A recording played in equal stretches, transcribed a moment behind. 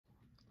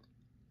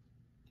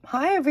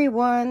Hi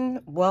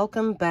everyone,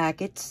 welcome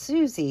back. It's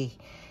Susie.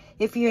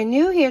 If you're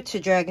new here to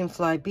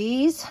Dragonfly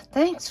Beez,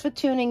 thanks for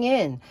tuning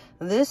in.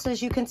 This,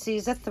 as you can see,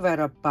 is a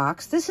ThredUP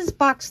box. This is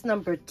box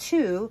number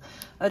 2,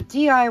 a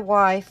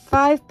DIY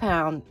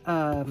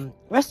 5-pound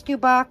rescue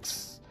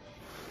box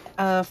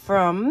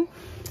from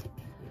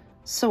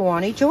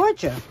Sewanee,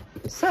 Georgia.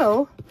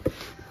 So,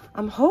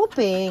 I'm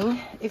hoping,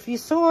 if you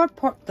saw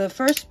the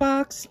first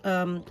box,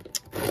 I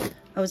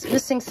was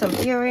missing some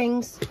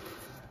earrings.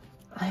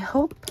 I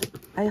hope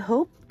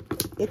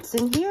it's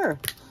in here.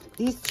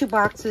 These two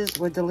boxes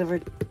were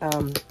delivered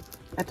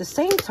at the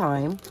same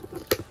time,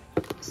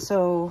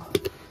 so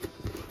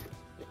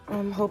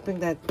I'm hoping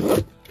that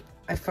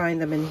I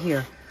find them in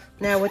here.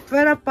 Now with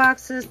ThredUP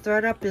boxes,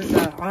 ThredUP is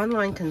an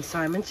online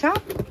consignment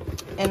shop,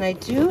 and I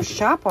do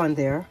shop on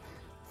there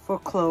for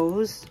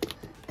clothes,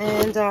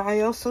 and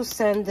I also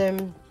send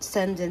in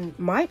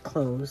my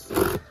clothes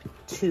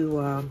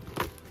to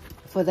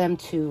for them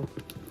to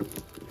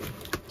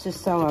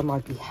sell on my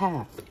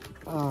behalf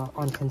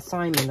on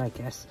consignment, I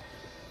guess.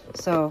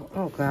 So,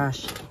 oh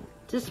gosh,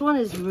 this one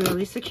is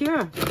really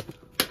secure,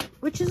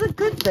 which is a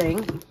good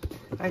thing.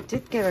 I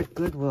did get a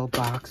Goodwill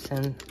box,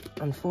 and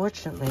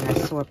unfortunately I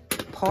saw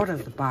part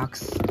of the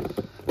box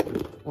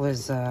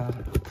was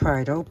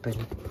pried open.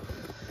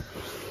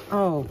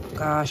 Oh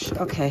gosh,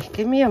 okay,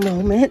 give me a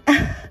moment.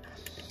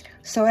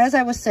 So as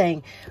I was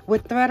saying,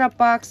 with ThredUP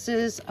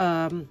boxes,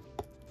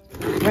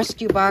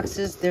 rescue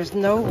boxes, there's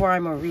no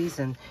rhyme or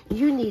reason.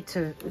 You need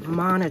to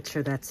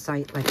monitor that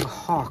site like a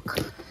hawk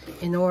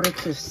in order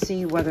to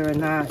see whether or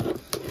not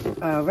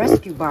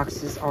rescue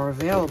boxes are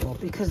available,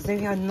 because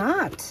they are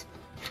not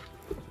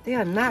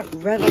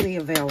readily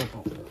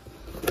available.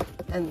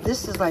 And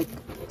this is like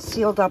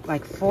sealed up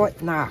like Fort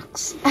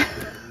Knox.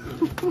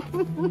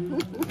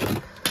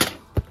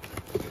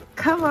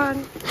 Come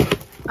on.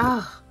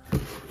 Oh,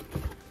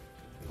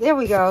 there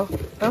we go.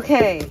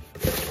 Okay.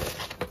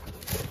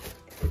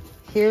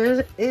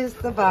 Here is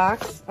the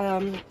box.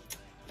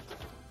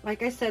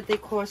 Like I said, they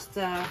cost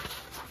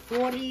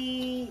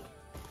 $48,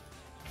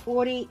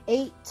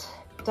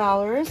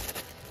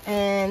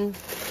 and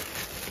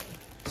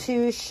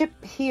to ship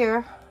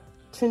here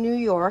to New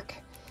York,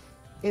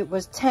 it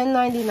was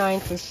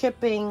 $10.99 for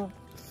shipping,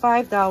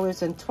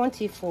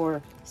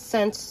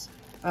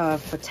 $5.24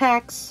 for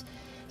tax.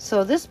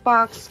 So this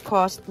box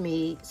cost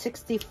me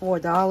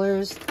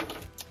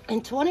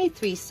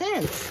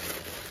 $64.23.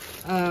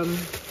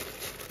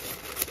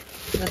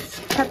 Let's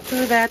cut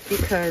through that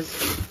because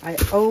I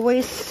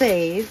always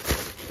save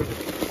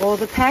all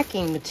the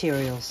packing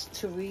materials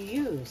to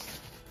reuse.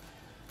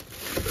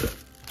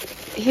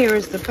 Here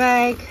is the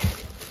bag.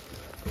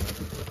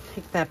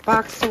 Take that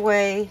box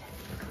away.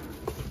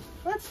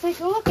 Let's take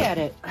a look at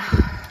it.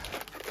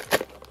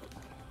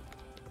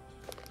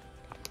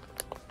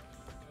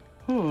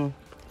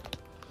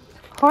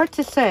 Hard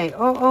to say.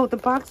 Oh, the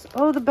box.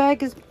 Oh, the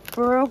bag is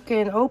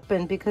broken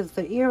open because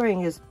the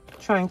earring is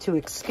trying to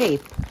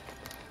escape.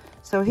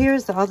 So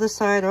here's the other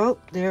side. Oh,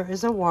 there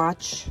is a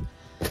watch.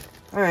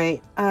 All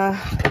right,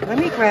 let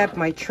me grab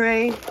my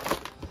tray,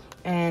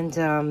 and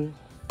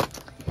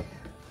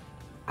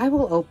I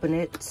will open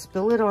it,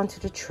 spill it onto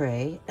the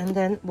tray, and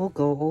then we'll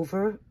go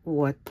over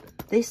what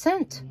they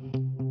sent.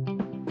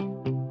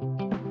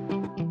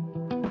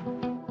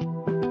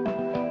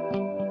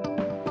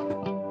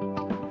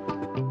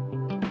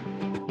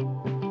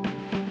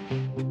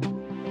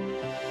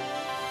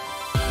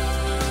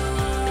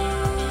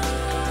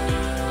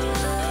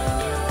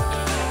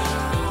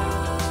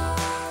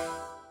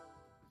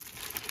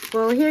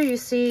 Well, here you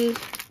see,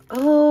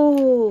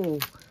 oh,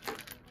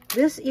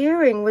 this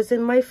earring was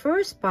in my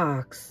first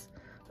box.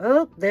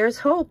 Oh, there's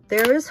hope.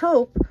 There is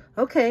hope.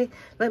 Okay,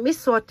 let me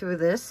sort through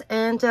this,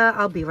 and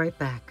I'll be right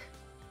back.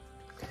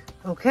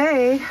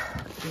 Okay,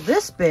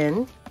 this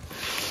bin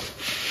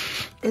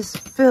is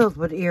filled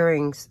with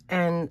earrings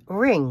and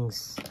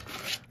rings.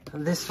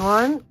 This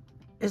one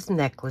is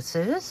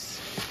necklaces.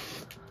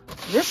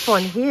 This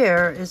one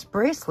here is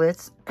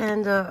bracelets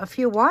and a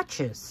few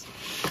watches.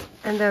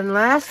 And then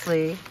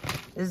lastly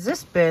is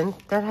this bin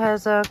that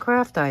has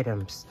craft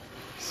items.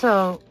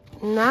 So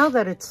now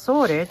that it's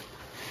sorted,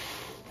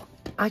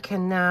 I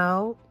can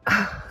now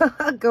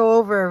go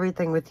over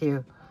everything with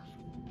you.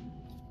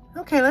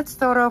 Okay, let's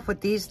start off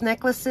with these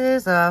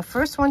necklaces.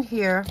 First one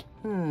here,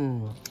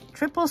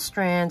 triple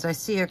strands. I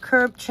see a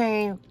curb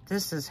chain.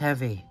 This is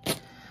heavy.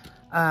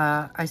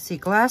 I see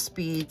glass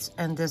beads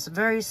and this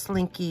very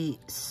snaky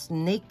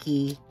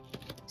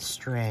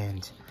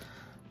strand.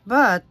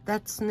 But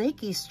that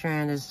snaky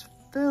strand is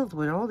filled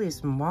with all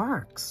these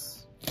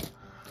marks.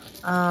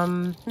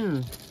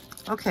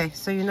 Okay,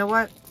 so you know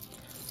what?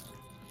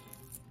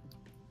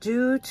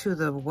 Due to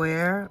the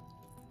wear,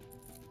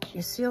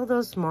 you see all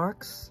those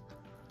marks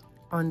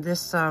on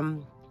this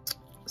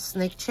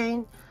snake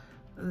chain?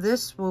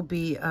 This will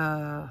be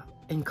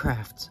in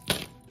craft.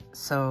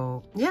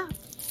 So, yeah,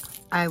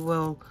 I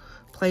will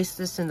place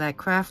this in that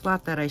craft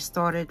lot that I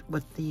started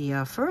with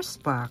the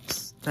first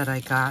box that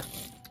I got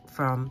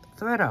from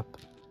ThredUP.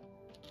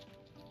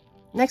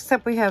 Next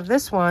up, we have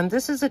this one.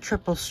 This is a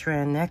triple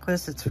strand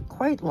necklace. It's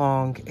quite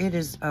long. It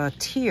is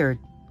tiered,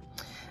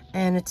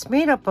 and it's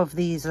made up of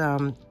these,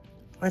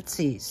 let's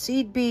see,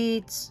 seed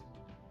beads,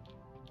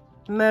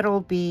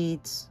 metal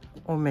beads,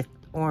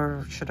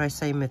 or should I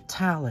say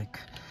metallic.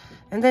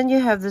 And then you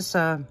have this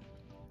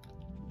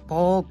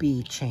ball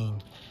bead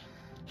chain.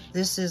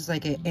 This is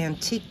like an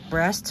antique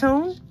brass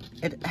tone.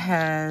 It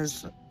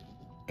has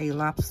a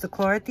lobster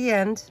claw at the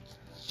end,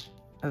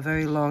 a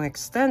very long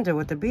extender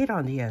with a bead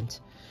on the end.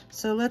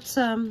 So let's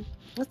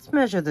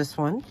measure this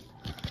one.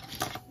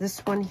 This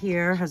one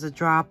here has a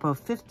drop of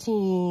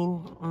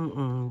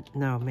 15,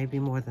 no, maybe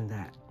more than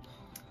that.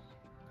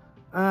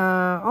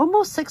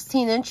 Almost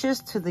 16 inches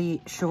to the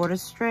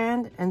shortest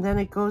strand, and then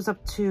it goes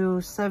up to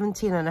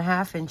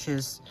 17.5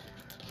 inches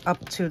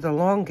up to the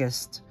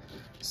longest.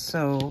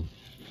 So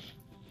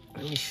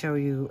let me show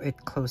you it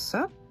close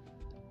up.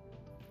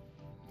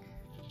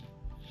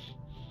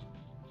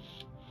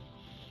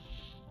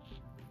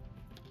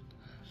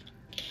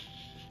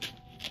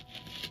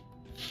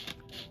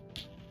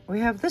 We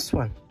have this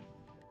one.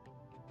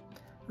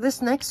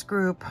 This next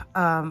group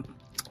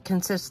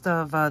consists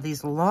of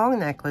these long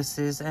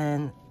necklaces,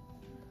 and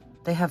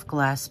they have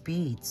glass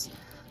beads.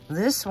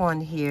 This one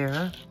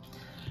here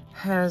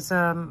has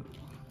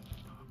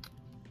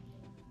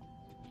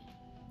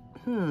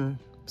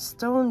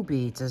stone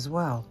beads as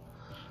well.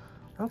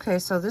 Okay,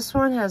 so this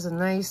one has a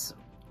nice,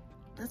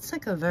 that's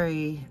like a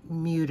very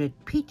muted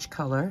peach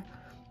color.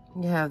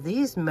 You have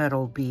these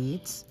metal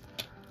beads.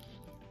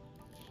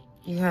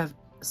 You have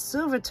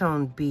silver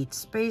tone bead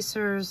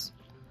spacers.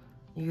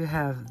 You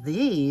have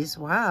these.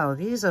 Wow,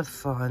 these are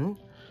fun.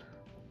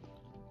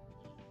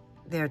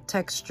 They're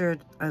textured.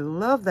 I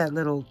love that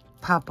little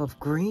pop of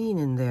green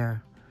in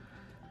there.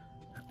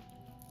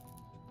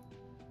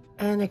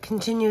 And it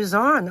continues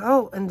on.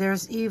 Oh, and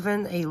there's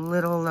even a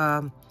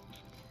little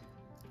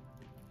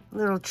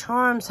little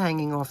charms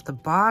hanging off the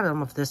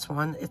bottom of this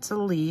one. It's a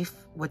leaf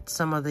with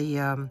some of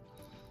the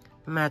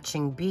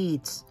matching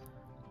beads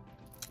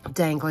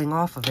dangling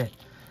off of it.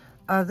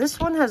 This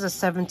one has a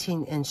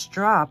 17-inch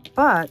drop,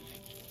 but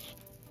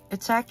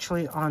it's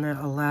actually on an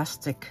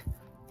elastic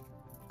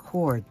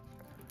cord.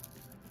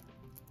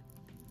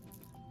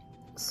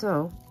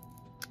 So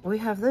we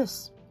have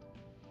this.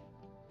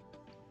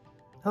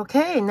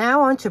 Okay,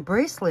 now on to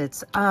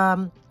bracelets.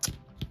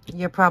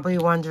 You're probably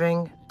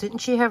wondering, didn't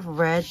she have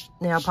red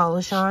nail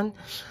polish on?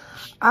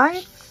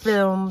 I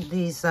filmed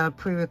these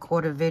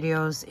pre-recorded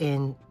videos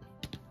in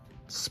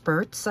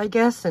spurts, I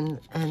guess, and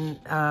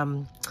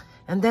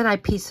then I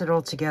pieced it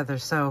all together.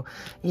 So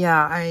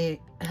yeah, I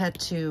had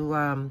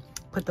to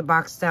put the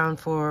box down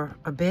for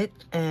a bit,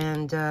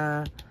 and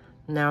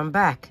now I'm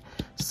back.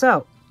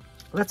 So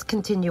let's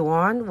continue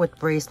on with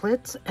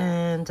bracelets,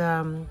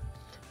 and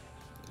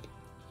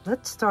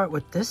let's start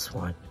with this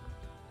one.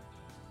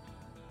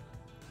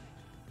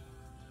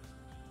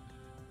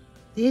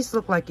 These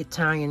look like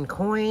Italian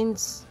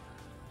coins.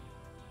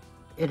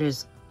 It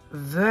is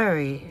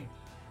very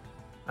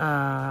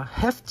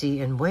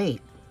hefty in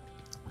weight.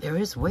 There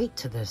is weight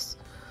to this.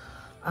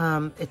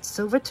 It's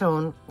silver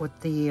tone with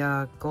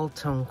the gold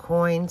tone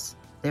coins.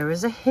 There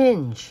is a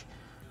hinge,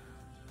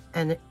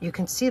 and you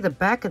can see the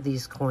back of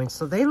these coins,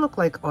 so they look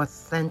like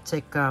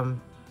authentic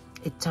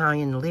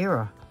Italian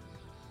lira.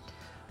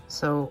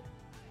 So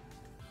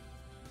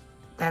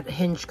that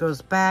hinge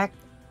goes back,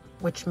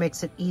 which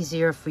makes it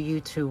easier for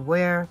you to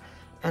wear.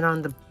 And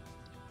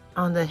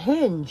on the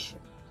hinge,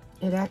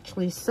 it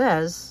actually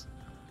says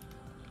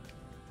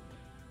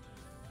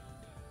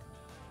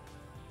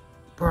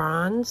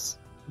bronze,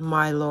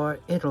 Milor,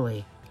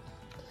 Italy.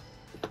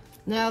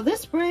 Now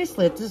this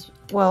bracelet, this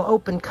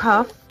open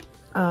cuff,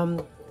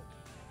 was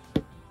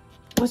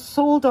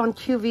sold on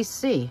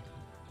QVC.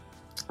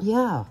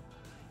 Yeah,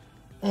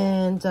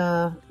 and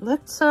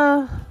let's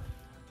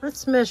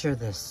measure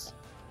this.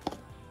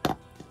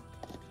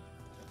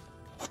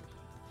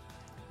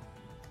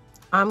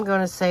 I'm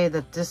going to say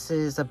that this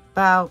is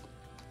about,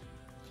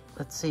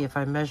 let's see if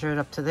I measure it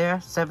up to there,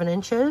 7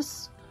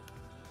 inches.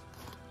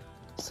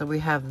 So we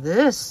have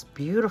this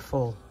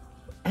beautiful,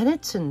 and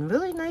it's in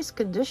really nice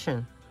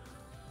condition.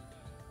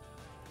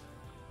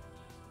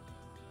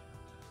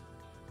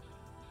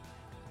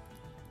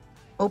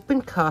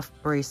 Open cuff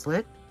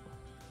bracelet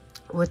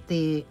with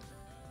the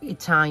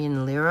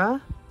Italian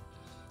lira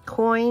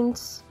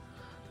coins,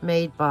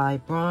 made by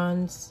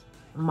Bronze,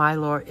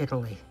 Milor,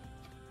 Italy.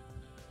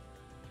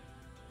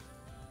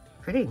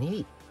 Pretty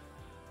neat.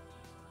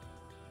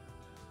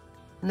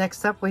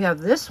 Next up, we have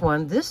this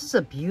one. This is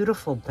a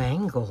beautiful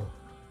bangle.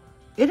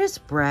 It is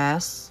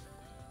brass.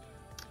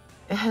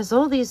 It has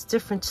all these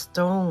different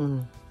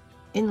stone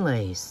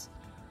inlays.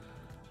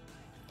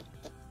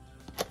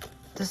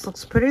 This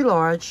looks pretty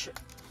large.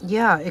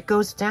 Yeah, it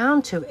goes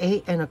down to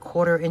 8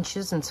 1/4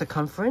 inches in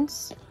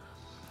circumference.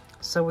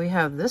 So we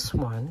have this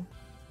one.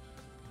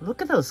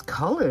 Look at those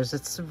colors.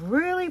 It's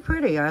really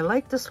pretty. I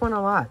like this one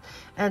a lot.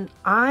 And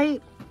I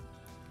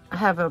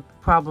have a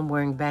problem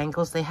wearing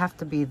bangles. They have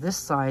to be this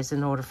size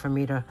in order for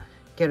me to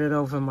get it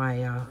over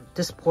my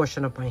this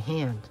portion of my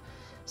hand.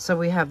 So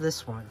we have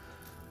this one.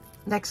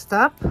 Next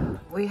up,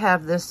 we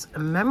have this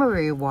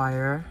memory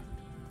wire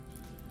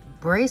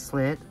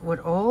bracelet with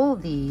all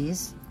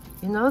these.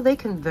 You know, they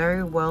can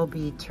very well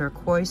be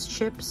turquoise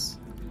chips.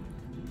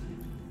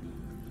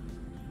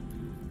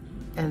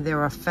 And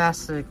there are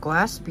faceted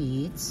glass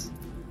beads.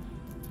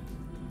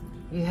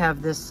 You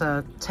have this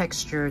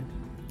textured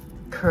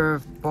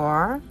curved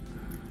bar.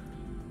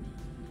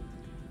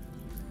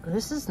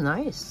 This is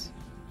nice.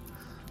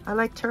 I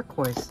like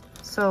turquoise.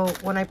 So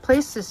when I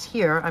place this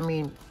here, I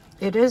mean,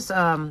 it is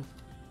a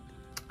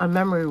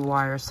memory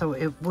wire, so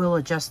it will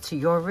adjust to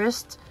your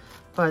wrist.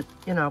 But,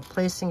 you know,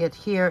 placing it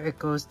here, it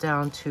goes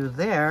down to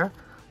there,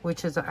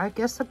 which is, I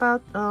guess,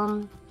 about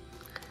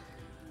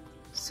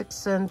 6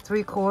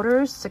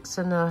 3/4, 6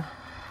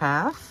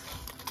 1/2.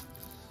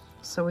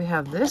 So we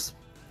have this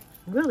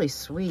really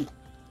sweet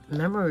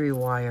memory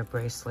wire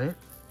bracelet.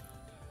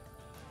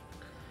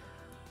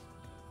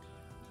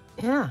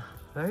 Yeah,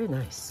 very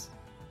nice.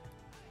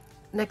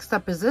 Next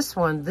up is this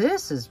one.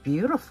 This is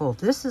beautiful.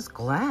 This is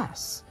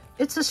glass.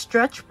 It's a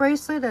stretch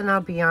bracelet, and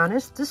I'll be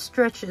honest, this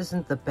stretch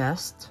isn't the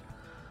best.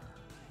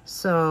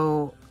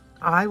 So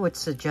I would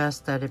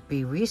suggest that it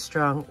be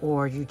restrung,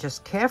 or you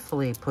just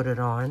carefully put it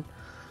on.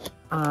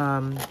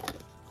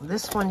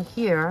 This one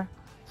here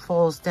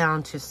falls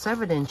down to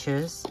 7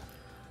 inches.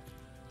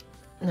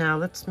 Now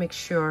let's make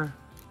sure.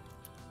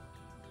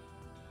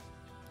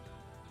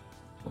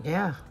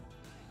 Yeah,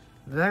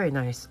 very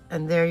nice.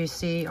 And there you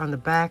see on the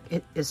back,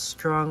 it is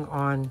strung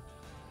on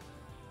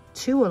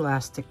 2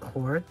 elastic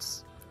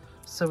cords.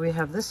 So we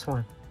have this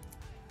one.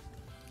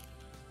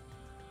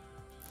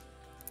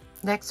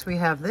 Next we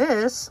have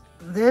this.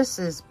 This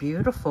is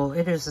beautiful.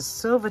 It is a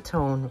silver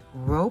tone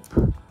rope.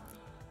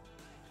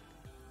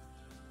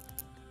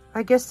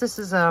 I guess this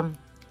is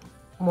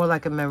more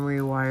like a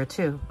memory wire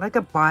too, like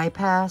a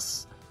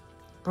bypass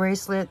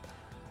bracelet.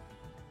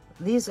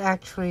 These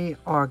actually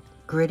are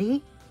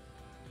gritty.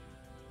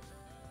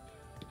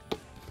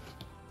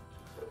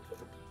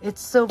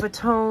 It's silver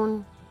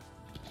tone.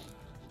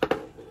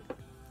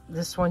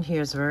 This one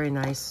here is very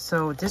nice.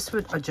 So this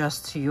would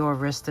adjust to your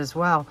wrist as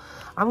well.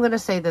 I'm going to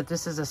say that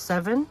this is a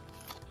 7.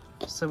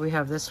 So we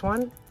have this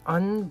one,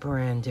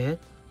 unbranded.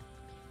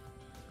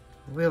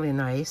 Really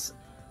nice.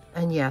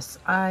 And yes,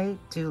 I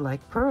do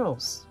like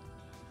pearls.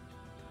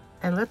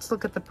 And let's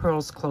look at the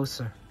pearls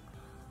closer.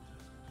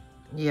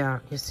 Yeah,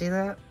 you see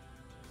that?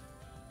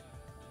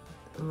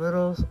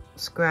 Little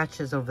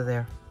scratches over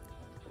there.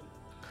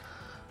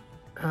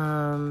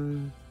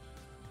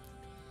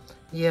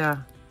 Yeah,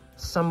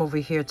 some over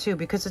here too,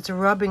 because it's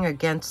rubbing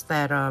against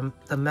that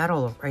the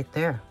metal right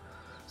there.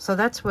 So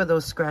that's where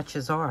those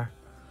scratches are,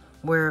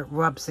 where it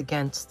rubs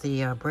against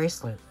the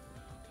bracelet.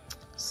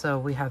 So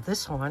we have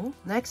this one.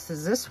 Next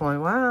is this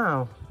one.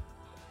 Wow,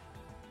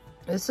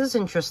 this is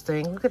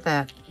interesting. Look at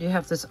that. You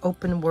have this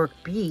open work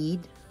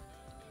bead.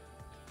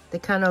 They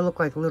kind of look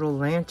like little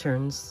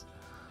lanterns.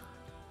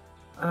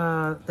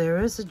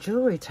 There is a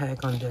jewelry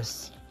tag on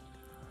this.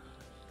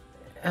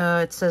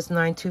 It says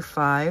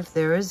 925.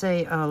 There is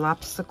a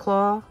lobster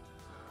claw.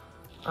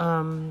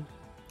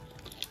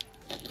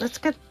 Let's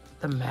get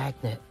the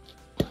magnet.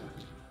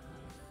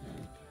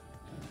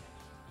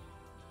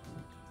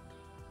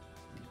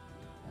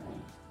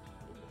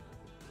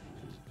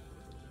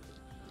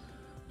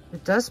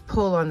 It does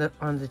pull on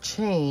the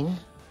chain.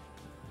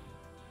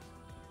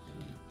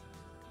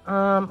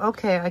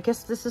 Okay, I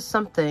guess this is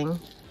something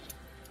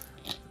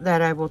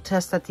that I will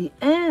test at the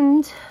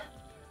end.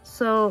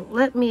 So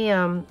let me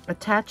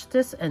attach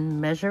this and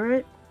measure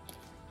it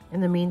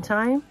in the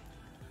meantime.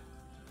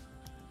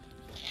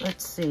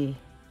 Let's see.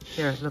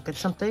 Here, look at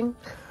something.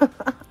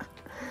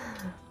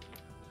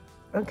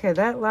 Okay,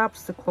 that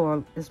lobster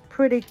claw is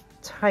pretty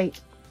tight.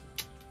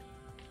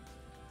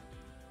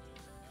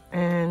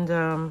 And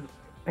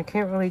I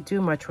can't really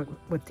do much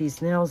with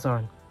these nails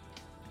on.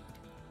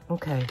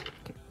 Okay,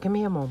 give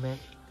me a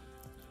moment.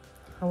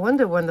 I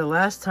wonder when the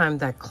last time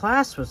that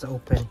class was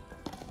open.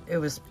 It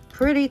was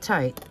pretty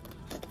tight.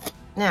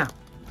 Now,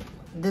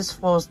 this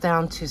falls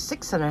down to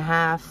 6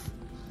 1/2.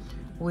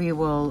 We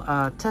will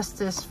test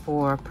this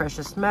for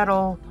precious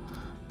metal.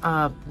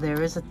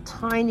 There is a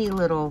tiny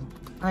little,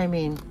 I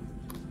mean,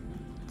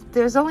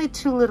 there's only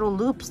 2 little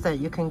loops that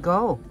you can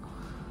go.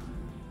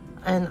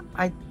 And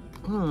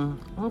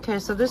okay,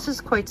 so this is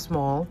quite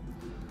small.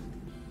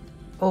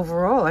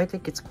 Overall, I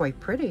think it's quite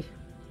pretty.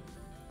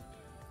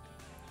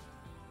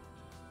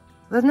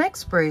 The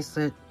next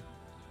bracelet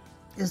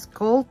is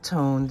gold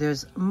tone.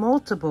 There's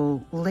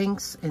multiple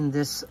links in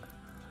this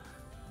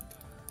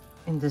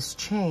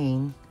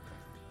chain.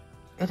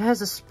 It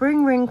has a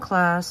spring ring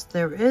clasp.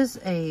 There is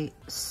a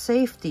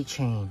safety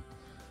chain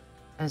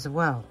as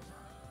well.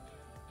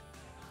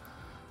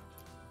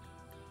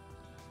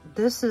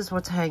 This is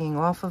what's hanging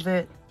off of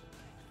it.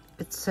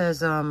 It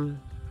says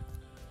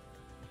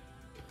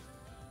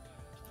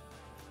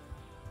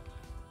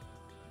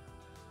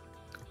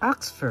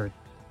Oxford.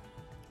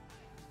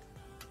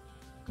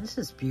 This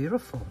is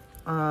beautiful.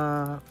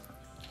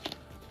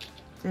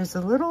 There's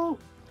a little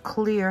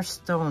clear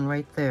stone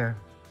right there.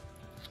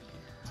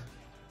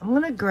 I'm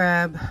gonna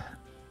grab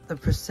the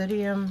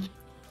Presidium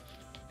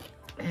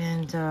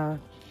and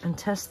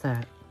test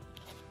that.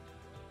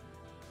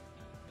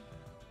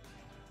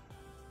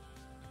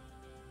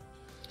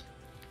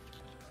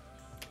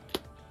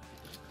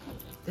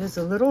 There's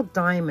a little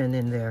diamond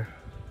in there.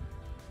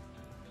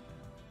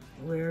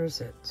 Where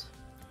is it?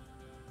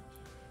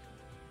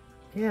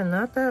 Yeah,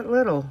 not that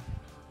little.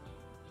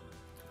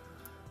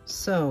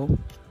 So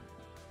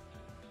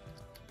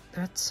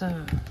that's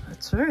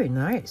very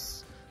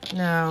nice.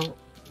 Now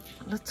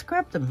let's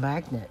grab the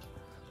magnet.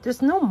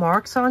 There's no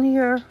marks on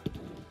here.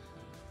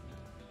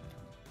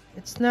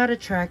 It's not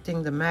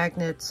attracting the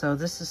magnet, so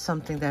this is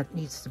something that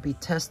needs to be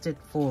tested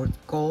for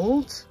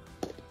gold.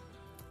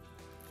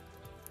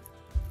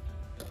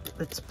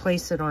 Let's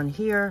place it on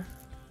here.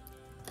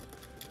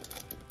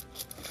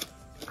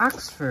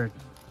 Oxford.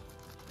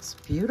 It's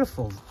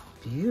beautiful,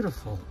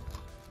 beautiful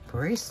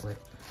bracelet.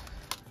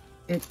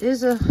 It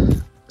is a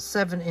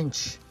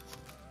 7-inch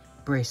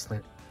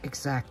bracelet,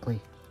 exactly.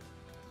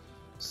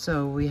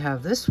 So we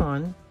have this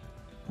one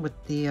with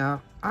the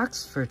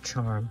Oxford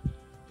charm.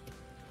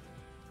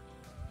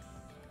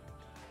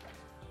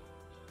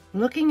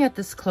 Looking at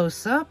this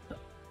close up,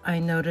 I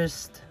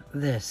noticed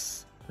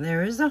this.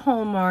 There is a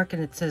hallmark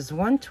and it says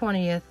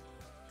 1/20th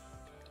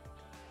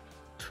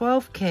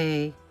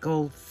 12K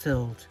gold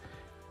filled.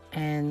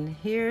 And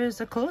here's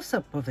a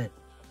close-up of it.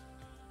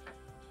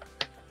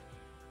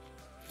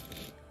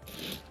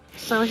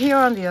 So here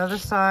on the other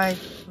side,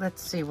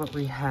 let's see what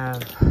we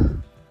have.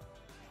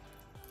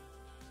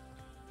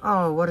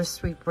 Oh, what a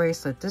sweet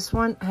bracelet. This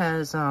one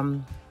has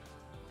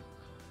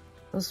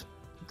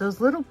those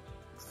little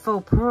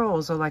faux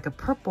pearls are like a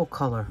purple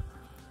color.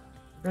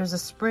 There's a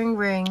spring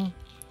ring.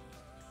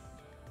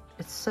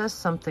 It says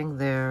something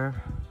there.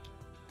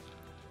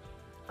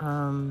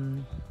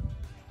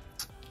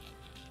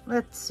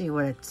 Let's see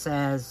what it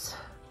says.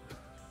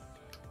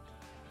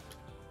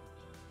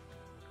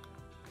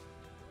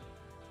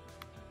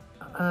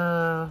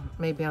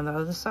 Maybe on the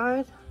other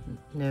side?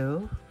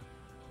 No.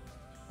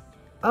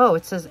 Oh,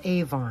 it says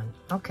Avon.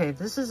 Okay,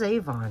 this is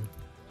Avon.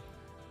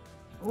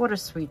 What a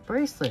sweet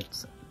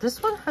bracelet.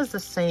 This one has the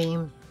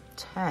same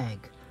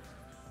tag.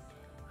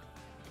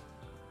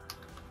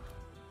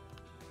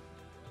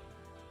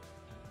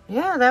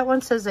 Yeah, that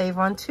one says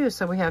Avon too.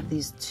 So we have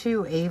these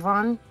two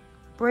Avon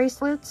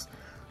bracelets.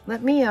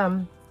 Let me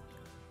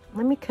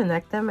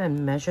connect them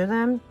and measure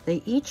them.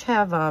 They each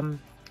have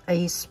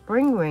a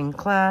spring ring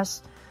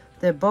clasp.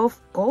 They're both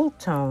gold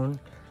tone.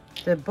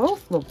 They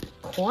both look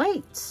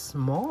quite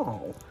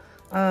small,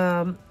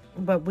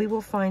 but we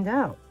will find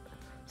out.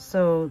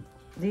 So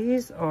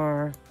these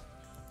are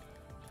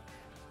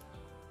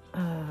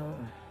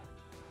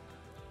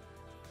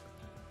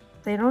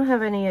they don't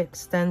have any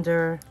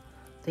extender.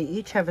 They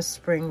each have a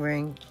spring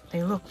ring.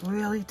 They look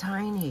really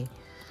tiny.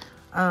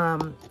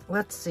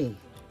 Let's see.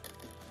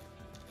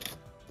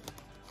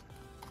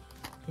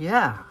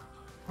 Yeah,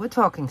 we're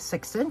talking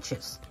 6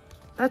 inches.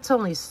 That's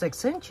only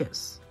 6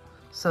 inches.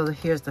 So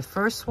here's the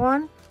first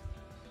one.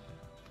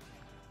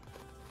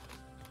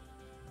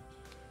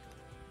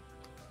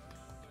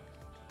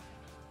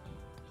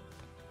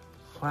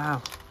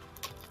 Wow.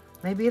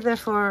 Maybe they're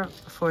for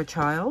a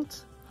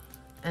child.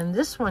 And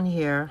this one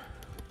here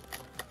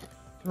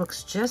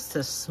looks just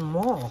as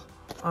small.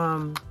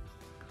 Oh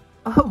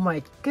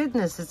my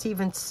goodness, it's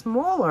even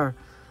smaller.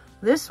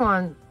 This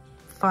one,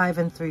 5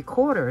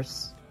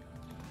 3/4.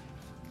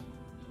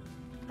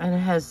 And it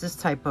has this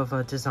type of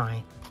a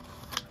design.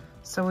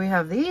 So we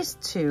have these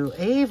two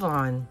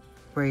Avon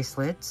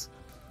bracelets,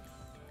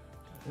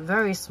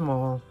 very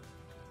small,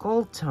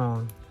 gold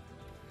tone.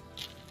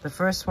 The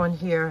first one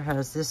here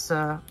has this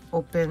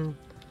open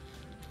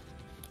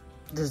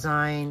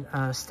design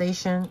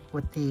station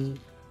with the,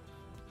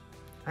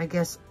 I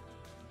guess,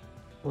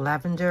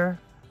 lavender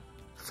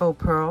faux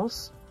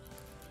pearls.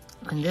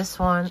 And this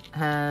one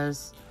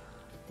has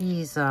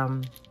these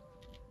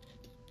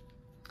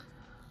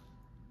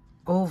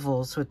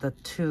ovals with the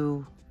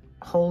 2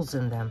 holes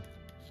in them.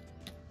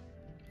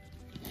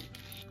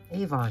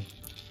 Avon.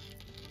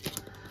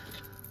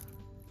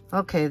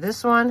 Okay,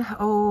 this one,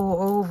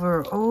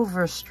 oh,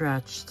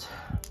 overstretched.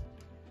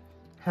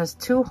 Has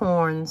 2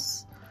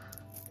 horns.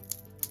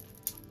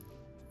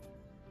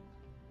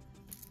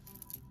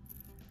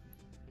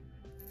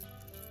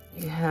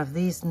 You have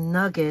these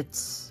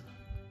nuggets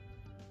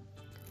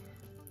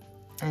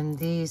and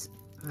these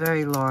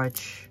very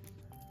large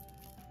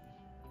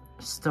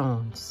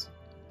stones.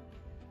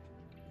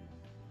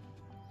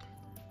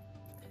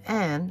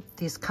 And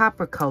these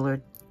copper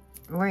colored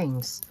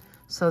rings.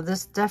 So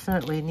this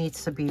definitely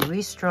needs to be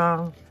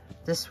restrung.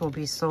 This will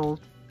be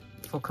sold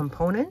for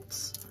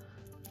components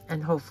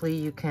and hopefully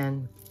you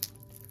can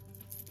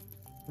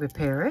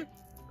repair it.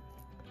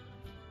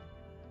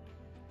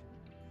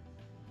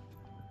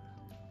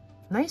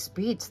 Nice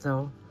beads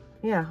though.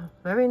 Yeah,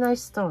 very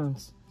nice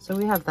stones. So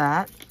we have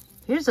that.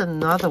 Here's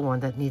another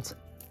one that needs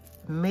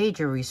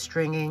major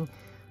restringing.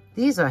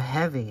 These are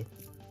heavy.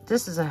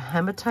 This is a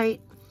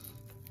hematite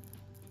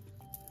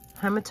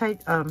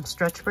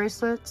stretch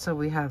bracelet. So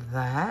we have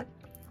that.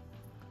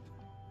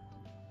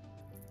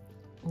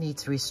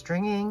 needs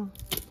restringing.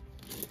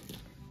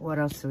 What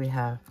else do we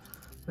have?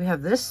 We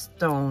have this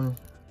stone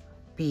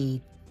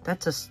bead.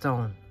 That's a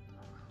stone.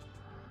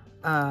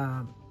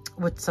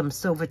 With some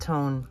silver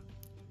tone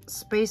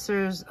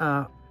spacers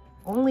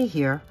only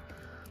here.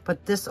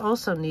 But this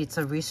also needs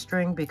a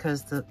restring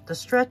because the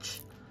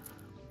stretch,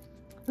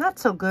 not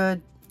so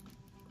good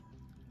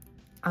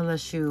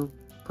unless you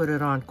put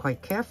it on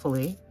quite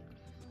carefully.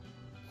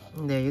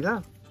 And there you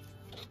go.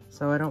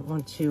 So I don't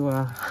want to,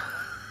 I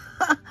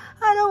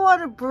don't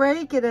want to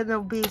break it and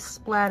it'll be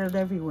splattered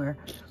everywhere.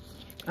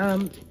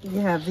 You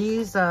have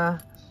these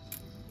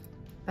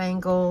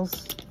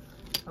bangles.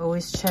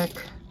 Always check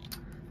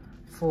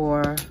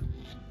for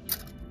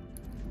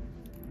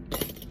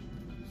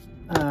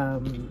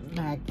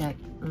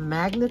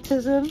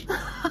magnetism.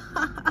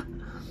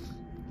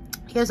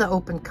 Here's an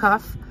open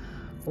cuff.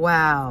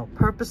 Wow,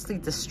 purposely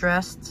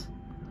distressed.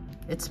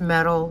 It's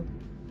metal.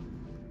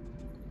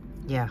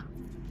 Yeah.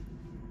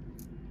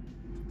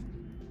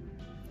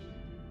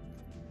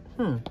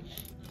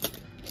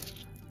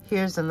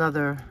 Here's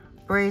another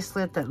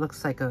bracelet that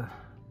looks like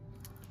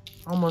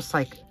almost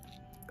like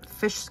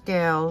fish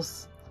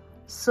scales,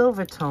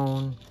 silver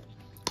tone.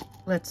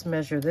 Let's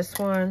measure this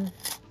one.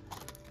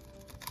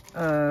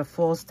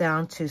 Falls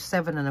down to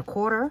 7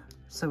 1/4.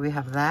 So we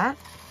have that.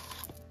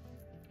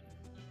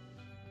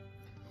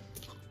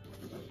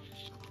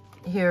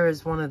 Here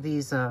is one of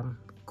these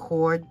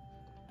cord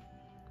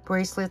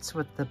bracelets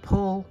with the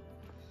pull.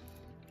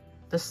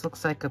 This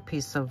looks like a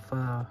piece of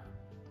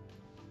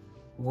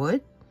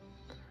wood.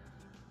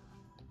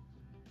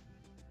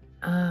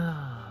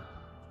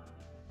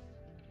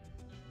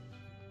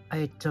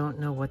 I don't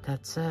know what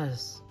that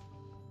says.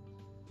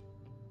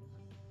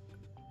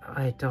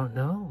 I don't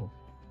know.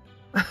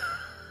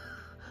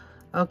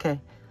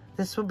 Okay,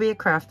 this will be a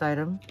craft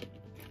item.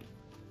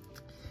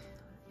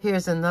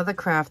 Here's another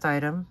craft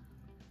item.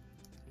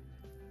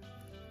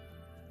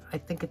 I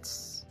think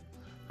it's,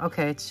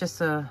 okay, it's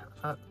just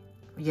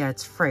yeah,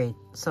 it's frayed.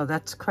 So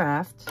that's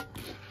craft.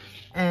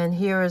 And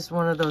here is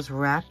one of those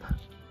wrap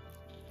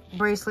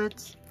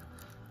bracelets.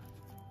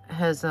 It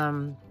has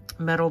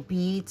metal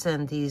beads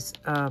and these,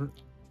 oh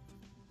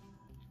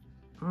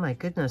my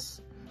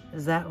goodness,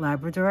 is that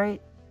labradorite?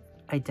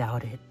 I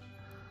doubt it.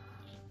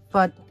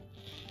 But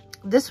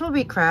this will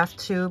be craft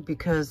too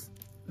because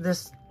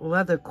this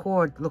leather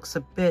cord looks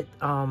a bit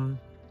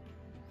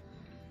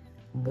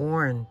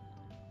worn.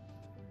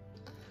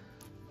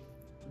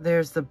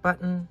 There's the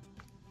button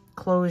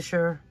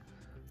closure.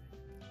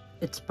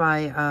 It's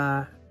by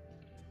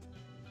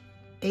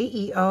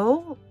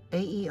AEO.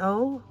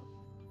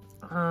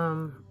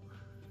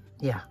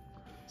 Yeah,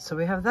 so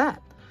we have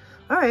that.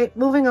 All right,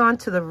 moving on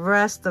to the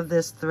rest of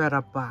this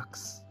ThredUP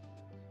box.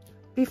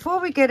 Before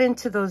we get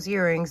into those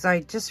earrings,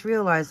 I just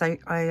realized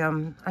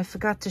I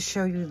forgot to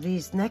show you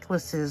these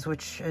necklaces,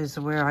 which is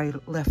where I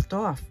left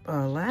off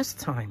last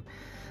time.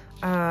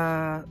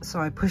 So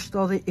I pushed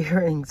all the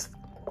earrings.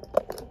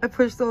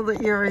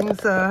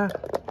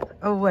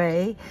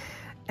 Away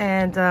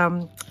and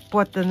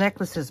brought the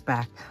necklaces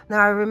back. Now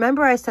I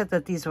remember I said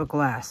that these were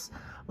glass.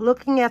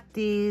 Looking at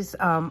these,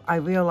 I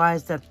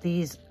realized that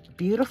these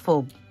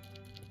beautiful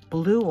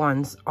blue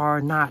ones are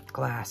not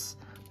glass,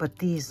 but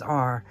these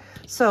are.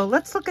 So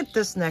let's look at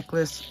this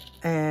necklace,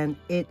 and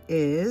it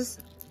is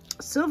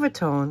silver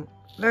tone,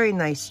 very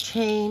nice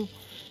chain.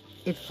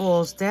 It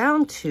falls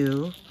down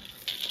to,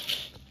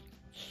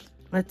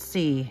 let's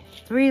see,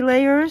 3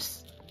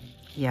 layers.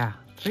 Yeah,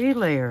 3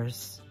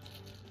 layers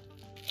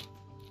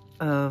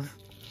of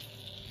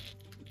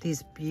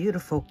these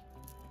beautiful,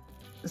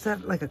 is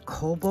that like a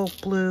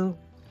cobalt blue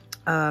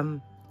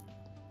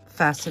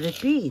faceted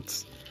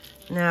beads.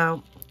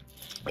 Now,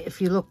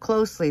 if you look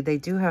closely, they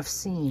do have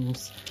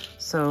seams,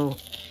 so,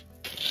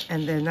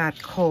 and they're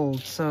not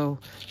cold, so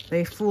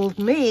they fooled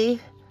me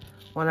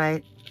when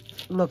I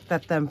looked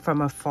at them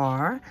from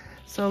afar.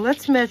 So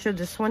let's measure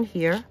this one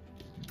here.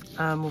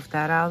 Move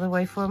that out of the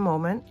way for a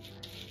moment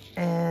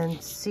and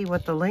see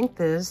what the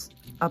length is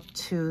up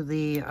to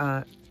the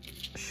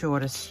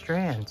shortest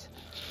strand.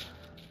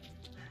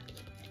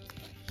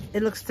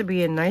 It looks to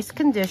be in nice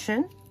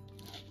condition.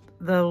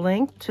 The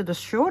length to the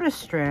shortest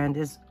strand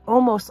is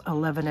almost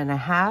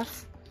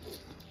 11.5,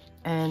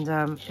 and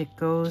it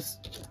goes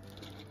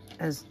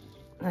as,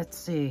 let's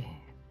see,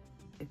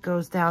 it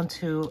goes down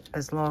to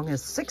as long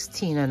as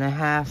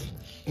 16.5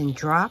 in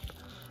drop.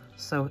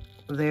 So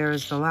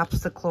there's the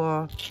lobster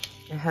claw.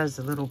 It has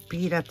a little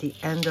bead at the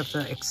end of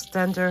the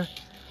extender.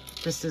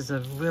 This is a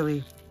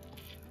really,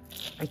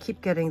 I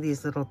keep getting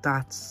these little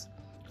dots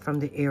from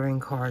the earring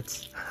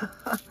cards.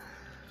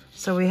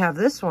 So we have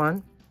this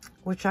one,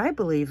 which I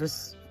believe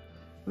is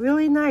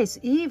really nice.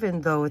 Even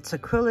though it's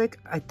acrylic,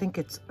 I think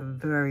it's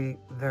very,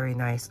 very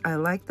nice. I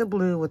like the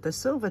blue with the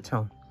silver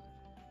tone.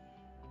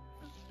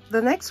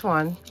 The next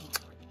one,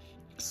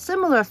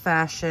 similar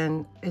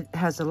fashion. It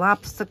has a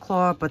lobster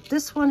claw, but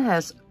this one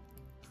has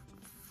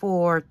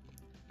four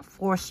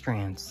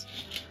strands.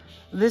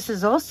 This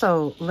is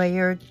also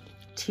layered,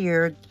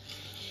 tiered,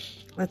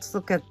 let's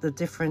look at the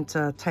different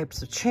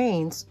types of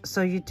chains.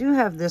 So you do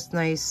have this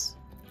nice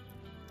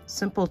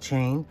simple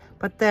chain,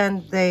 but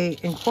then they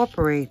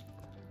incorporate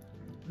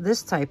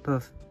this type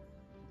of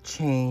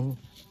chain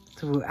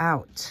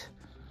throughout.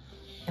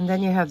 And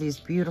then you have these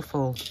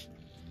beautiful,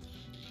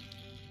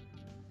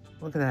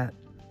 look at that.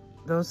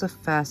 Those are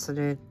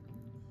faceted.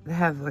 They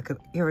have like an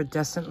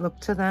iridescent look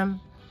to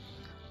them.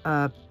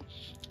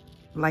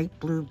 Light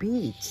blue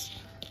beads.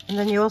 And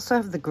then you also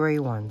have the gray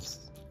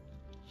ones.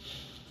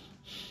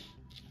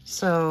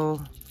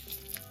 So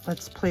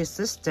let's place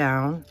this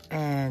down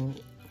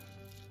and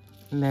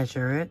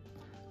measure it.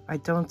 I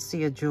don't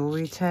see a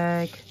jewelry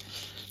tag.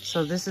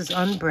 So this is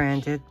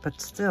unbranded,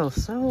 but still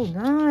so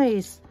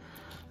nice.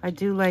 I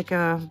do like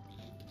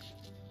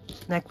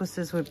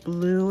necklaces with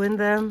blue in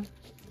them.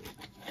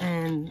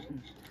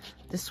 And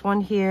this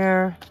one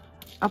here,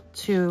 up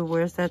to,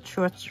 where's that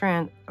short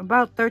strand?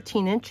 About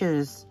 13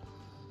 inches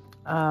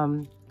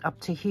up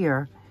to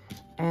here.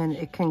 And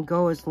it can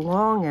go as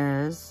long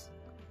as,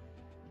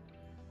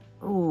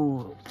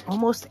 ooh,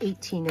 almost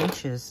 18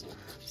 inches.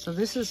 So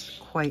this is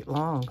quite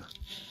long.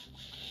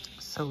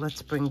 So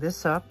let's bring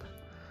this up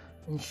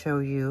and show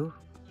you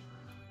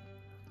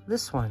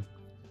this one.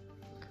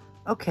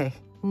 Okay,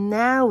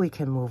 now we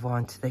can move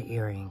on to the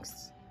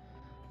earrings.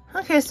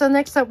 Okay, so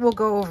next up we'll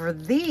go over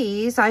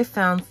these. I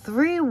found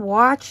 3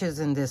 watches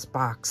in this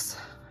box.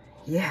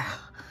 Yeah.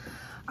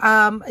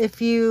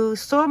 If you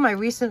saw my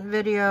recent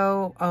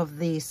video of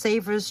the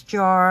Savers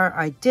jar,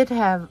 I did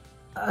have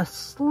a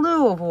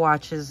slew of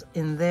watches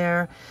in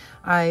there.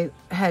 I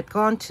had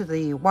gone to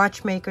the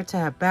watchmaker to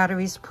have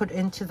batteries put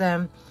into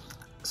them.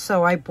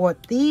 So I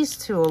bought these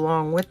 2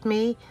 along with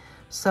me.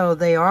 So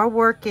they are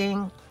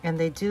working and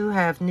they do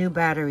have new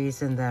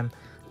batteries in them.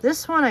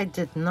 This one I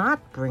did not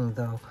bring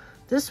though.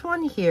 This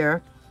one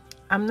here,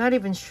 I'm not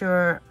even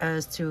sure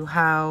as to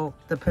how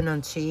the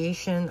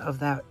pronunciation of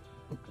that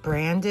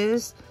brand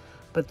is,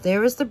 but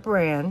there is the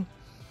brand,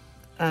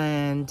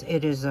 and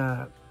it is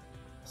a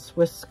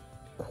Swiss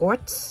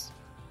quartz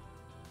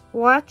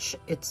watch.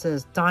 It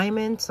says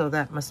diamond, so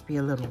that must be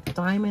a little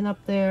diamond up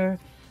there.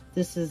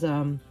 This is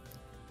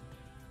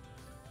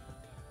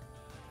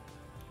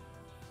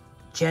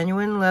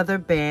genuine leather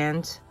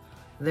band.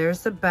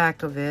 There's the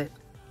back of it.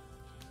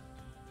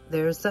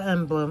 There's the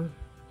emblem.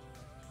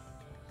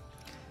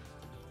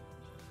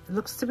 It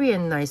looks to be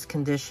in nice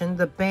condition.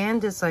 The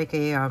band is like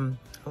a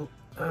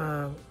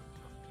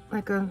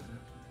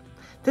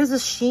there's a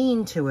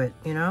sheen to it,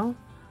 you know?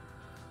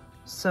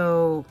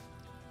 So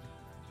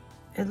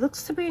it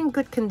looks to be in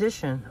good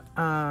condition.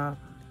 Yeah,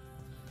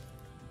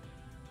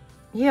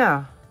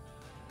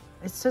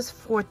 it says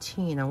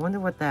 14. I wonder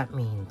what that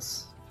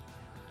means.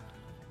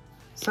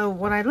 So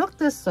when I looked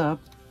this up,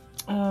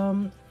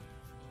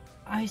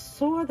 I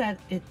saw that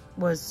it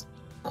was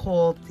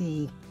called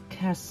the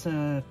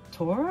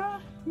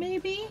Casatora,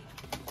 maybe?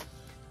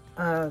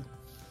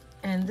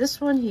 And this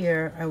one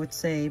here, I would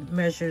say,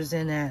 measures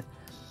in at,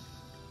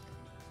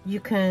 you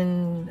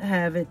can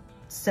have it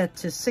set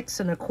to 6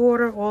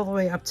 1/4 all the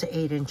way up to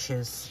 8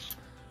 inches.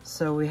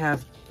 So we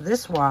have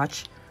this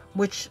watch,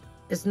 which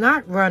is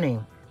not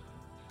running.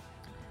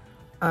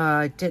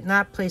 Did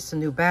not place a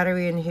new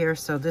battery in here,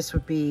 so this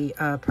would be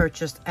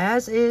purchased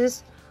as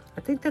is.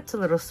 I think that's a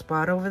little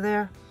spot over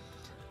there.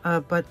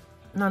 But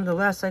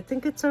nonetheless, I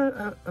think it's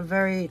a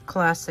very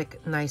classic,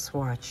 nice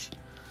watch.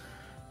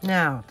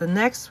 Now, the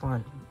next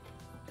one.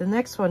 The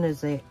next one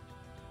is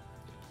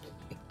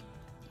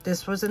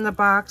this was in the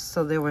box,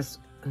 so there was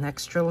an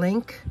extra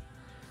link.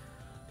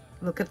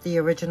 Look at the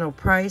original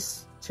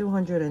price,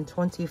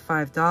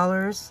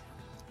 $225.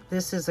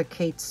 This is a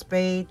Kate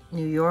Spade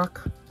New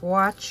York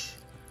watch.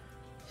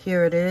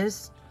 Here it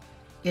is.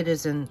 It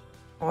is in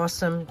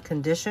awesome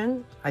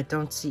condition. I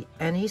don't see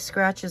any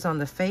scratches on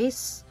the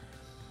face.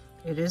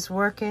 It is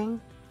working.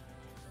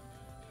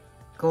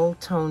 Gold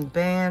tone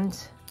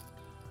band.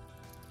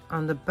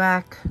 On the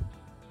back,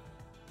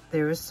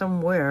 there is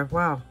some wear.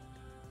 Wow.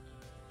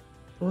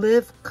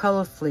 Live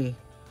colorfully.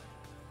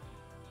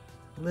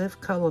 Live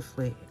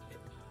colorfully.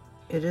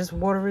 It is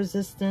water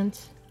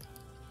resistant.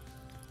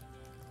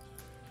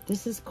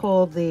 This is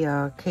called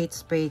the Kate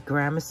Spade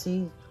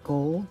Gramercy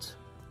Gold.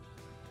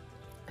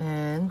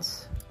 And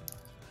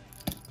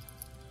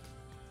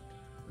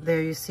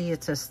there you see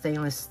it's a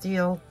stainless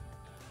steel.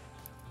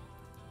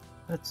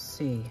 Let's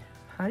see.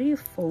 How do you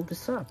fold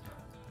this up?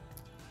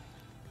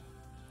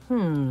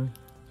 I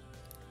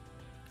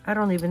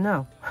don't even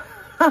know.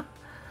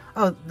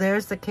 Oh,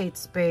 there's the Kate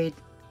Spade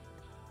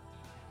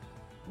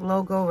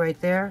logo right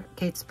there.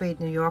 Kate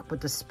Spade New York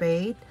with the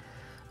spade.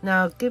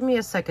 Now, give me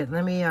a second.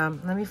 Let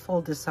me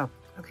fold this up.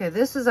 Okay,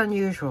 this is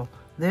unusual.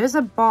 There's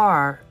a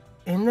bar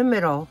in the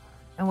middle,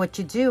 and what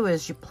you do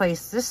is you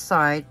place this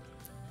side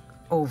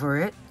over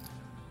it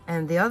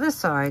and the other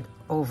side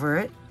over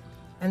it,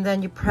 and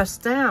then you press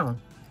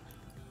down.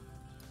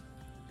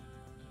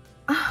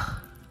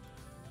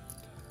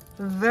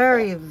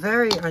 Very,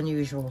 very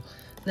unusual.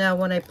 Now,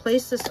 when I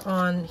placed this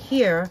on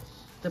here,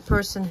 the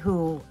person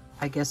who,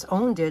 I guess,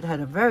 owned it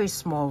had a very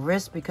small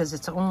wrist because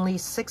it's only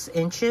 6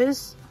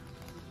 inches.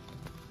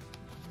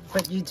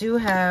 but you do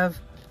have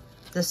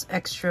this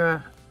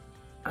extra,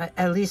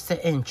 at least 1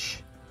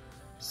 inch.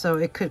 So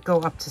it could go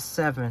up to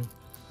 7.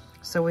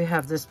 So we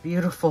have this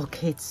beautiful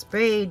Kate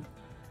Spade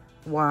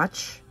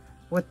watch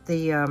with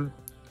the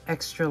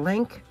extra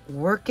link,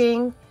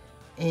 working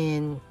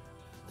in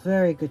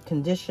very good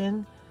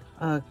condition,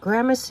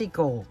 Gramercy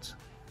gold.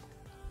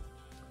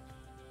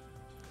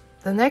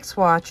 The next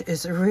watch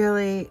is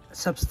really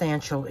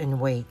substantial in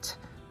weight.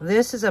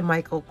 This is a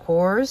Michael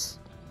KORS.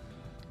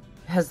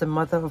 It has the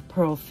mother of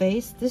pearl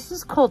face. This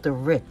is called the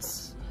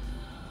Ritz.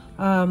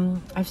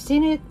 I've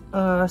seen it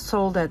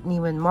sold at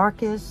Neiman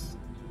Marcus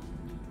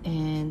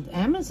and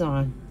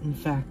Amazon, in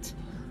fact.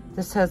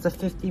 This has a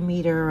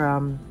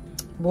 50-meter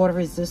water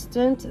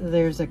resistant.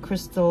 There's a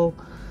crystal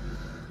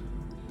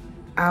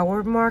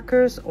hour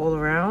markers all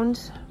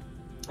around.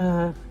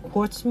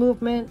 Quartz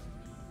movement,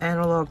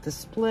 analog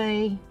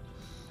display,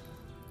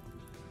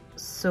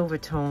 silver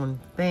tone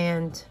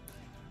band.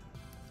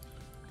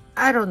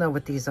 I don't know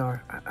what these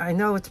are. I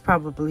know it's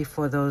probably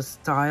for those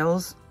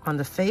dials on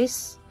the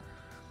face.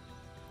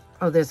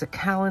 Oh, there's a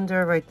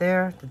calendar right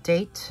there, the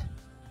date.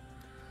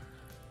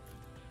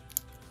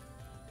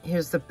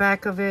 Here's the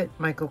back of it,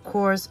 Michael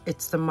KORS.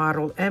 It's the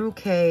model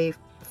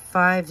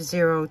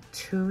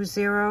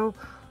MK5020,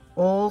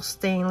 all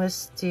stainless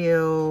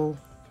steel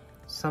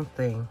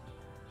something.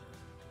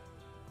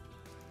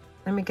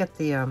 Let me get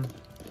the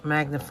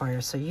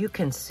magnifier so you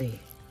can see.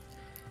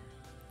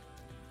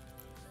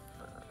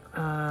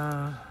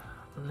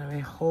 Let me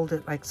hold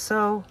it like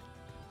so.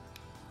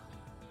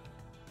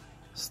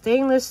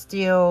 Stainless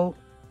steel.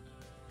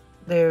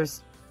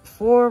 There's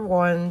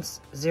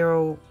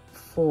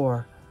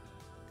 4104.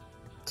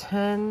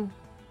 10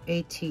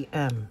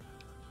 ATM.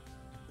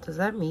 Does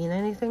that mean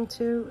anything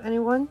to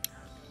anyone?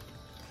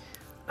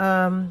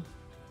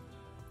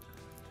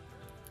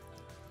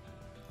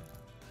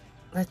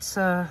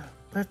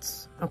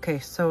 Okay,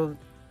 so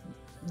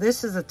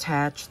this is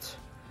attached.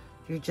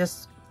 You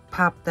just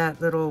pop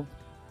that little,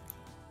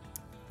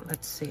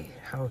 let's see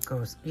how it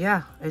goes.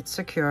 Yeah, it's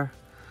secure.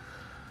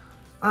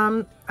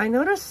 I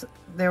noticed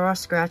there are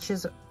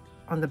scratches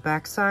on the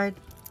back side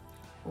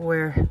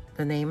where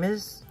the name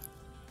is,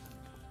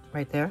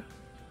 right there.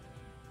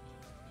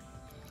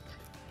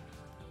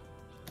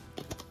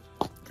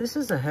 This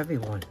is a heavy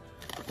one.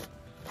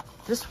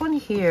 This one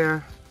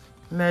here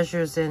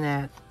measures in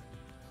at,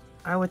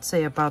 I would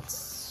say about,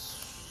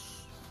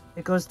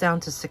 it goes down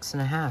to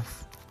 6.5.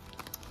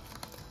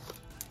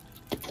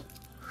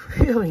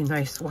 Really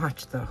nice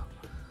watch though,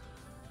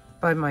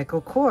 by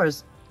Michael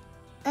KORS.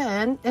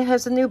 And it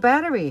has a new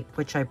battery,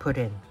 which I put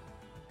in.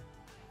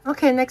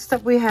 Okay, next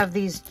up we have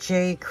these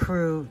J.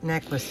 Crew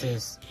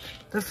necklaces.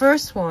 The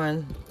first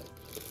one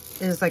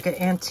is like an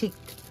antique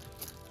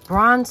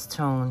bronze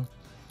tone.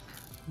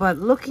 But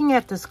looking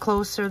at this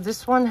closer,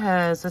 this one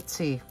has, let's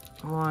see,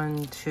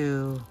 1,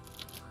 2,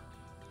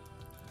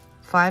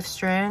 5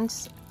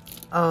 strands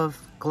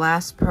of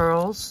glass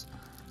pearls.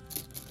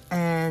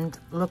 And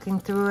looking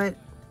through it,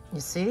 you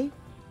see?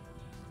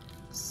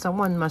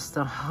 Someone must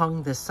have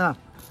hung this up.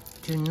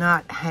 Do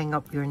not hang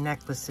up your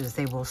necklaces.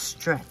 They will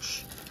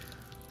stretch.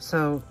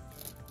 So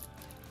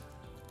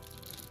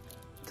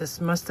this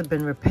must have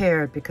been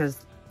repaired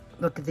because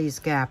look at these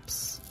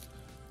gaps.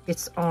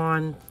 It's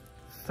on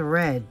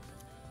thread.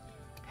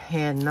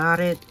 Hand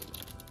knotted.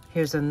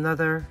 Here's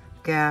another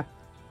gap.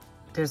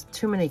 There's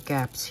too many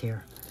gaps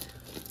here.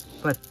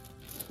 But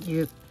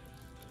you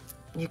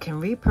can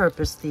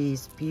repurpose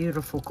these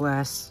beautiful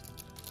glass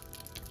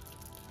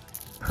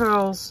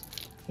pearls.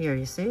 Here,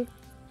 you see?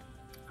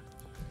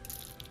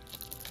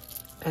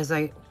 As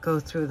I go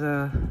through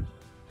the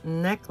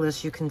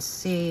necklace, you can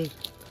see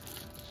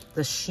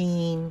the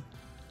sheen.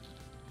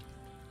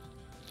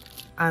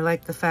 I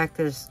like the fact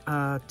there's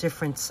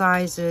different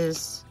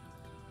sizes.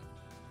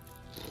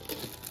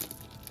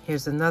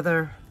 Here's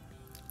another.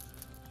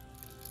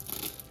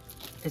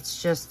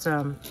 It's just,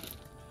 and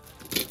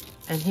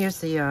here's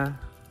the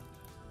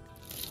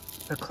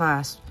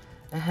clasp.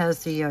 It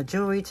has the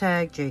jewelry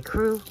tag, J.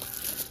 Crew.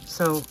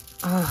 So,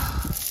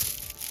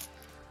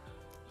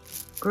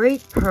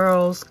 great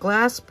pearls,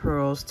 glass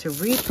pearls to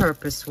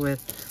repurpose with.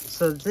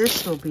 So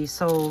this will be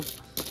sold.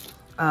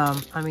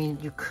 I mean,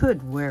 you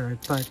could wear it,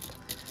 but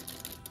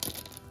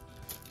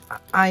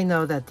I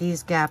know that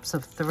these gaps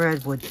of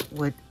thread would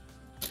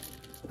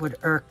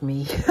irk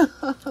me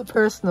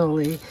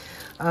personally.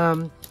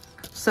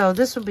 So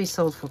this will be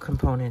sold for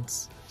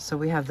components. So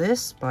we have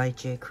this by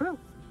J. Crew.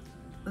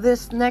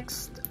 This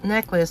next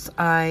necklace,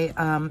 I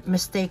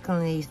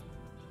mistakenly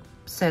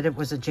said it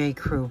was a J.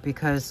 Crew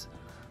because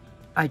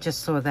I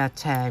just saw that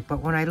tag.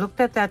 But when I looked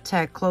at that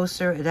tag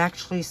closer, it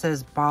actually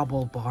says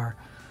Bauble Bar.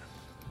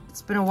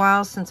 It's been a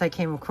while since I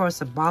came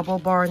across a Bauble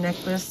Bar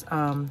necklace.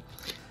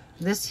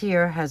 This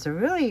here has a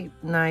really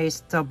nice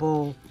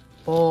double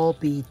ball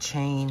bead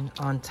chain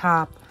on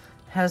top.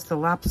 Has the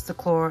lobster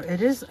claw.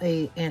 It is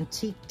a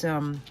antiqued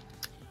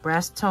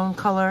brass tone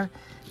color.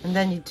 And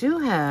then you do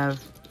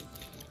have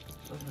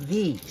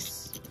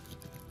these.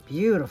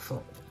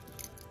 Beautiful.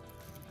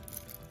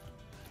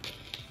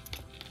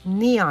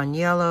 neon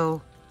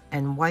yellow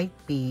and white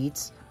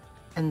beads,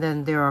 and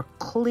then there are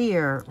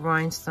clear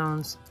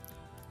rhinestones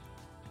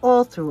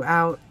all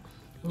throughout.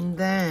 And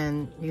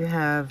then you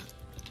have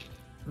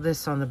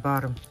this on the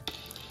bottom.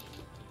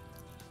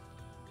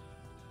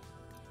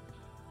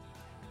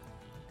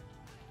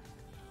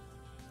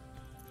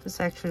 This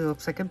actually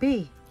looks like a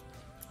bee.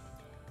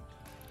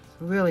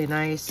 Really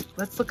nice.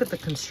 Let's look at the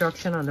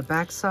construction on the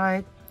back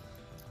side.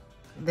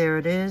 There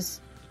it is.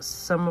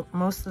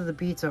 Most of the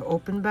beads are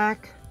open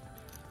back.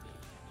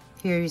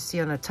 Here you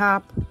see on the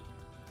top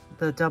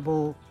the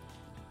double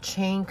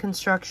chain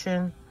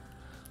construction.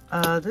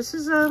 This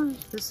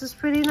is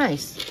pretty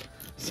nice.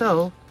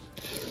 So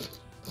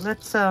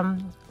let's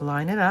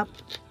line it up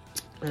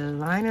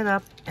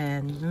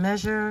and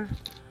measure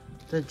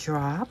the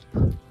drop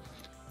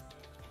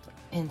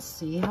and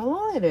see how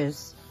long it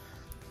is.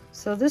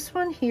 So this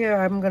one here,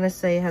 I'm gonna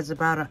say has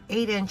about an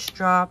 8-inch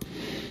drop,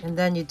 and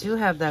then you do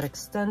have that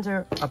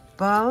extender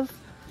above.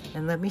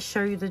 And let me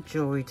show you the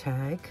jewelry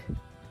tag.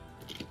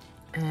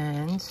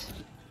 And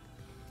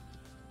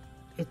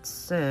it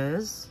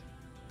says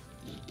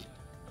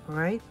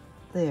right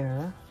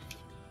there,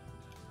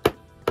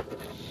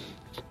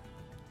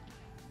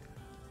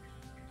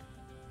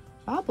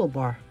 bobble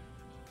bar.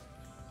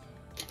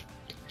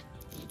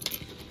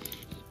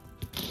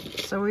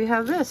 So we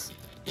have this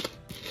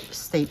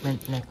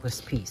statement necklace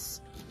piece.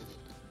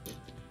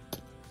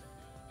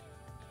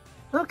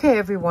 Okay,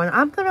 everyone,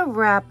 I'm going to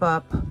wrap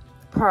up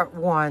part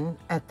 1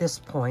 at this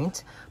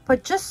point,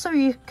 but just so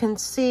you can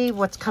see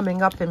what's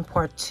coming up in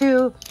part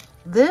 2,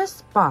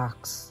 this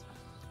box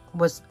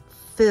was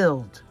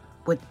filled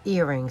with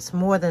earrings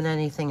more than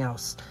anything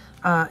else.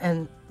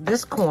 And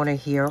this corner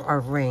here are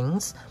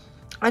rings.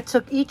 I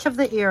took each of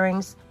the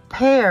earrings,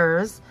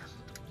 pairs,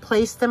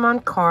 placed them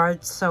on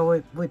cards so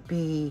it would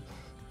be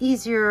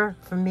easier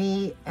for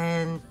me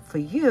and for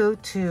you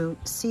to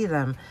see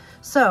them.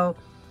 So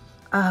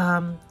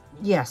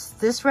yes,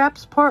 this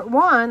wraps part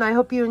 1. I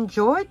hope you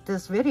enjoyed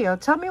this video.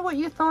 Tell me what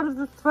you thought of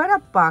the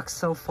ThredUP box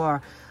so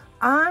far.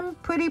 I'm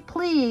pretty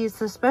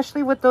pleased,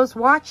 especially with those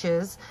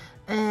watches.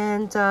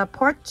 And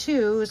part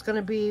 2 is going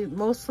to be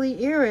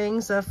mostly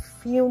earrings, a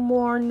few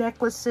more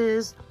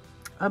necklaces,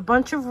 a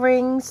bunch of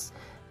rings,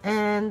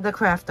 and the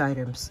craft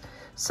items.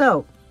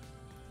 So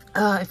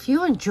if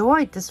you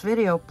enjoyed this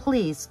video,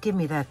 please give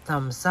me that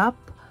thumbs up.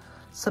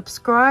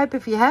 Subscribe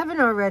if you haven't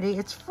already.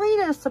 It's free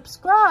to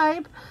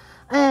subscribe.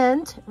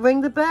 And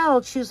ring the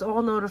bell. Choose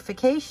all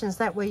notifications.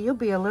 That way you'll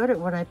be alerted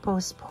when I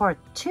post part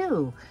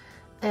 2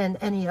 and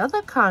any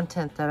other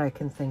content that I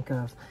can think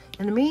of.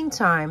 In the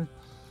meantime,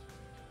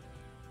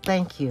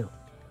 thank you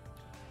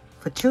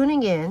for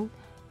tuning in.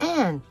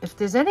 And if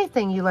there's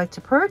anything you'd like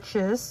to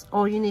purchase,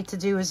 all you need to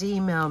do is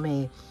email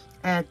me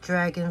at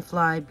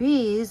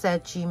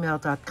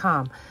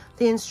dragonflybeez@gmail.com.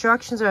 The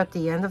instructions are at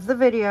the end of the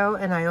video,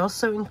 and I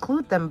also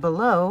include them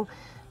below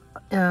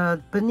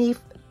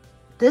beneath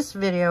this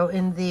video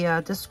in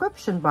the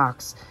description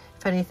box.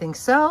 If anything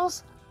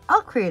sells,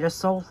 I'll create a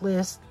sold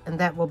list, and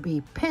that will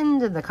be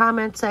pinned in the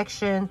comment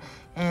section.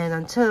 And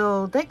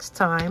until next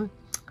time,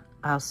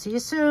 I'll see you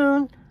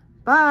soon.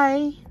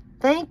 Bye.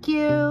 Thank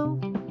you.